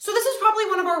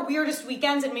of our weirdest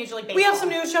weekends in Major League Baseball. We have some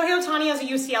news. Shohei Ohtani has a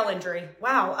UCL injury.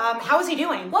 Wow. How is he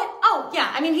doing? What? Oh,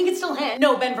 yeah. I mean, he can still hit.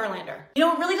 No, Ben Verlander. You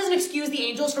know, it really doesn't excuse the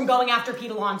Angels from going after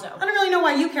Pete Alonso. I don't really know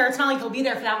why you care. It's not like he'll be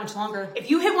there for that much longer. If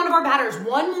you hit one of our batters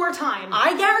one more time,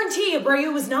 I guarantee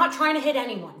Abreu was not trying to hit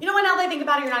anyone. You know what? Now that I think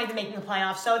about it, you're not even making the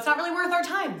playoffs, so it's not really worth our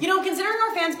time. You know, considering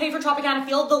our fans pay for Tropicana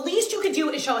Field, the least you could do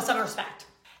is show us some respect.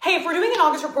 Hey, if we're doing an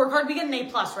August report card, we get an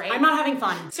A+, right? I'm not having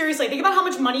fun. Seriously, think about how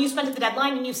much money you spent at the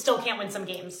deadline and you still can't win some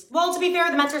games. Well, to be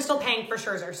fair, the Mets are still paying for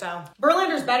Scherzer, so.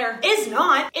 Verlander's better. Is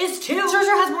not. Is too.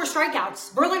 Scherzer has more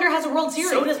strikeouts. Verlander has a World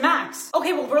Series. So does Max.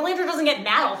 Okay, well, Verlander doesn't get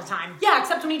mad all the time. Yeah,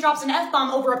 except when he drops an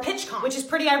F-bomb over a pitch comp, which is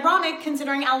pretty ironic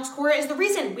considering Alex Cora is the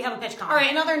reason we have a pitch comp. All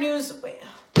right, in other news, wait.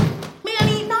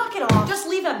 Manny, knock it off. Just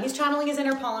leave him. He's channeling his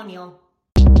inner Paul O'Neill.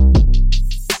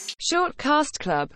 Short Cast Club